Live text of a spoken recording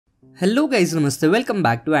Hello guys, namaste, welcome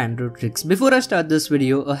back to AndroTrix. Before I start this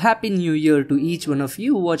video, a happy new year to each one of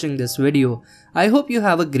you watching this video. I hope you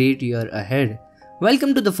have a great year ahead.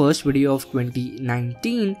 Welcome to the first video of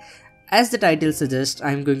 2019. As the title suggests,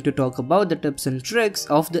 I am going to talk about the tips and tricks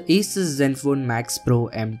of the Asus Zenfone Max Pro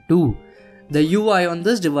M2. The UI on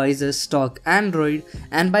this device is stock Android,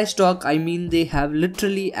 and by stock I mean they have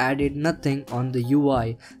literally added nothing on the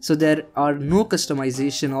UI, so there are no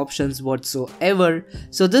customization options whatsoever.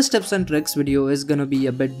 So this tips and tricks video is gonna be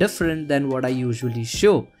a bit different than what I usually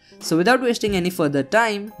show. So without wasting any further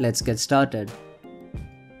time, let's get started.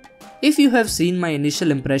 If you have seen my initial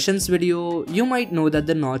impressions video, you might know that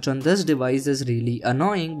the notch on this device is really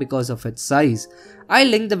annoying because of its size. I'll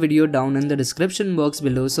link the video down in the description box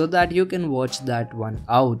below so that you can watch that one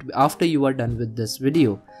out after you are done with this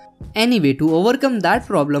video. Anyway, to overcome that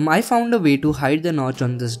problem, I found a way to hide the notch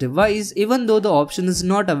on this device even though the option is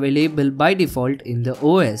not available by default in the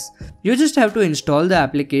OS. You just have to install the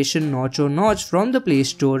application Nacho from the Play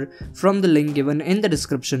Store from the link given in the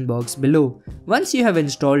description box below. Once you have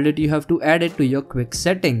installed it, you have to add it to your quick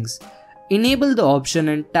settings. Enable the option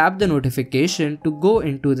and tap the notification to go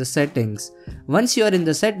into the settings. Once you are in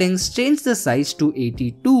the settings, change the size to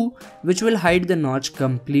 82, which will hide the notch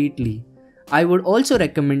completely. I would also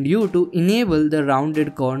recommend you to enable the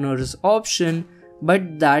rounded corners option,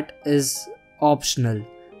 but that is optional.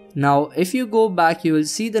 Now if you go back, you will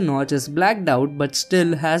see the notch is blacked out but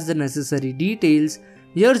still has the necessary details.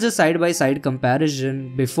 Here's a side-by-side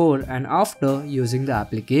comparison before and after using the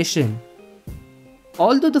application.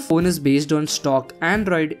 Although the phone is based on stock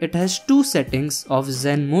Android, it has two settings of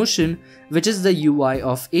Zenmotion, which is the UI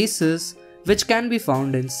of Asus, which can be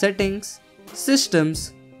found in Settings,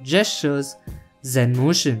 Systems, Gestures,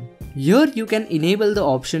 Zenmotion. Here you can enable the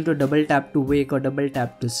option to double tap to wake or double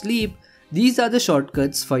tap to sleep. These are the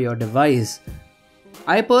shortcuts for your device.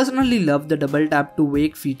 I personally love the double tap to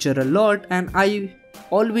wake feature a lot, and I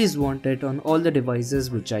always want it on all the devices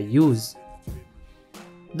which I use.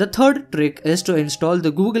 The third trick is to install the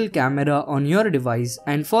Google camera on your device,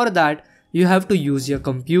 and for that you have to use your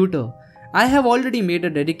computer. I have already made a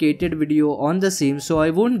dedicated video on the same, so I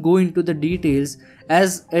won't go into the details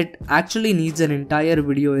as it actually needs an entire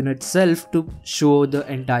video in itself to show the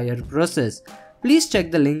entire process. Please check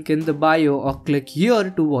the link in the bio or click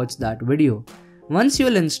here to watch that video. Once you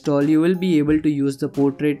will install, you will be able to use the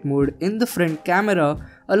portrait mode in the front camera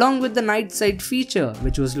along with the night sight feature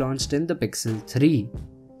which was launched in the Pixel 3.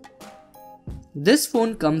 This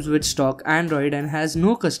phone comes with stock Android and has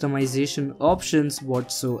no customization options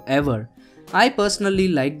whatsoever. I personally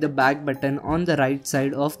like the back button on the right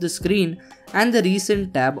side of the screen and the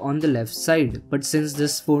recent tab on the left side, but since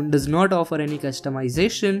this phone does not offer any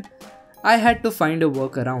customization, I had to find a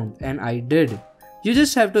workaround, and I did. You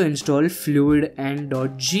just have to install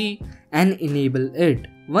fluid-n.g and enable it.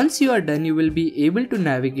 Once you are done, you will be able to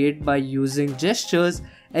navigate by using gestures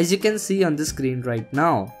as you can see on the screen right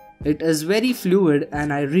now. It is very fluid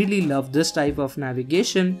and I really love this type of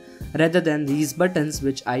navigation rather than these buttons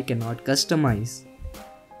which I cannot customize.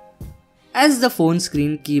 As the phone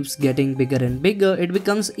screen keeps getting bigger and bigger, it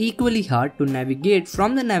becomes equally hard to navigate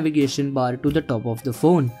from the navigation bar to the top of the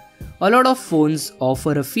phone. A lot of phones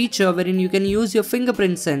offer a feature wherein you can use your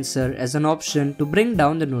fingerprint sensor as an option to bring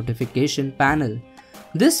down the notification panel.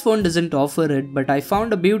 This phone doesn't offer it, but I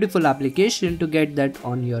found a beautiful application to get that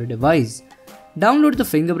on your device. Download the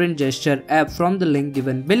Fingerprint Gesture app from the link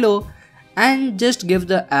given below and just give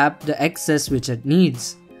the app the access which it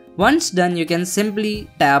needs. Once done, you can simply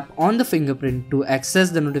tap on the fingerprint to access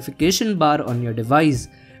the notification bar on your device.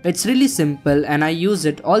 It's really simple and I use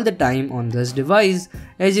it all the time on this device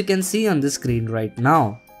as you can see on the screen right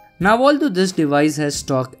now. Now although this device has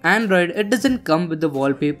stock Android, it doesn't come with the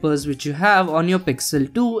wallpapers which you have on your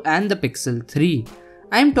Pixel 2 and the Pixel 3.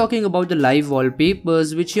 I am talking about the live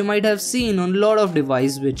wallpapers which you might have seen on a lot of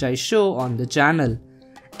devices which I show on the channel.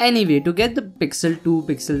 Anyway, to get the Pixel 2,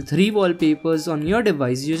 Pixel 3 wallpapers on your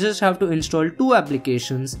device, you just have to install two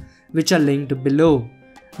applications which are linked below.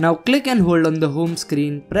 Now click and hold on the home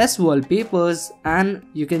screen, press wallpapers, and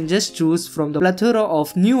you can just choose from the plethora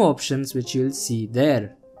of new options which you'll see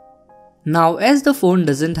there. Now as the phone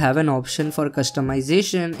doesn't have an option for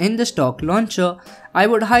customization in the stock launcher, I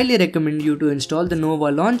would highly recommend you to install the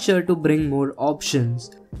Nova launcher to bring more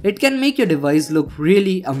options. It can make your device look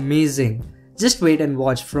really amazing. Just wait and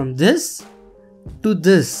watch from this to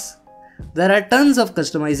this. There are tons of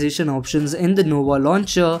customization options in the Nova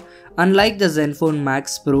launcher, unlike the Zenfone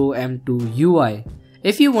Max Pro M2 UI.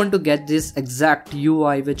 If you want to get this exact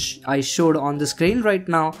UI which I showed on the screen right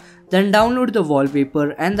now, then download the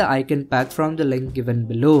wallpaper and the icon pack from the link given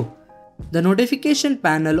below. The notification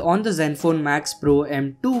panel on the Zenfone Max Pro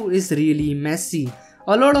M2 is really messy.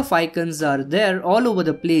 A lot of icons are there all over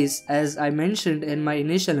the place, as I mentioned in my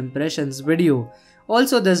initial impressions video.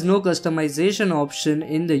 Also, there's no customization option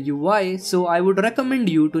in the UI, so I would recommend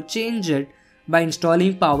you to change it by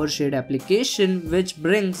installing PowerShade application, which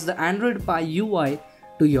brings the Android Pie UI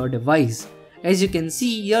to your device. As you can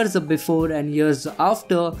see, here's the before and here's the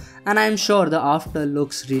after, and I'm sure the after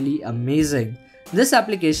looks really amazing. This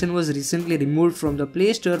application was recently removed from the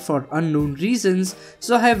Play Store for unknown reasons,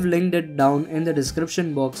 so I have linked it down in the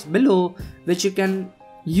description box below, which you can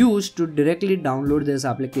use to directly download this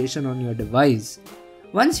application on your device.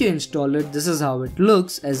 Once you install it, this is how it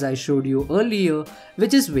looks, as I showed you earlier,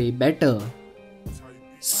 which is way better.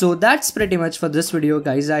 So that's pretty much for this video,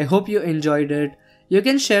 guys. I hope you enjoyed it. You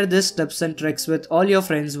can share these tips and tricks with all your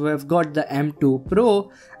friends who have got the M2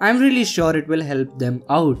 Pro. I'm really sure it will help them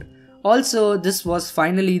out. Also, this was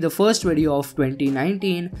finally the first video of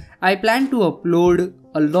 2019. I plan to upload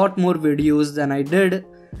a lot more videos than I did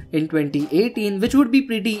in 2018, which would be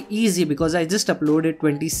pretty easy because I just uploaded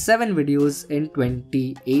 27 videos in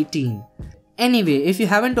 2018. Anyway, if you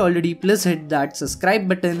haven't already, please hit that subscribe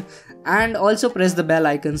button and also press the bell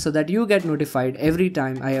icon so that you get notified every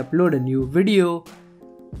time I upload a new video.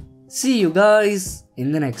 See you guys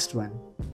in the next one.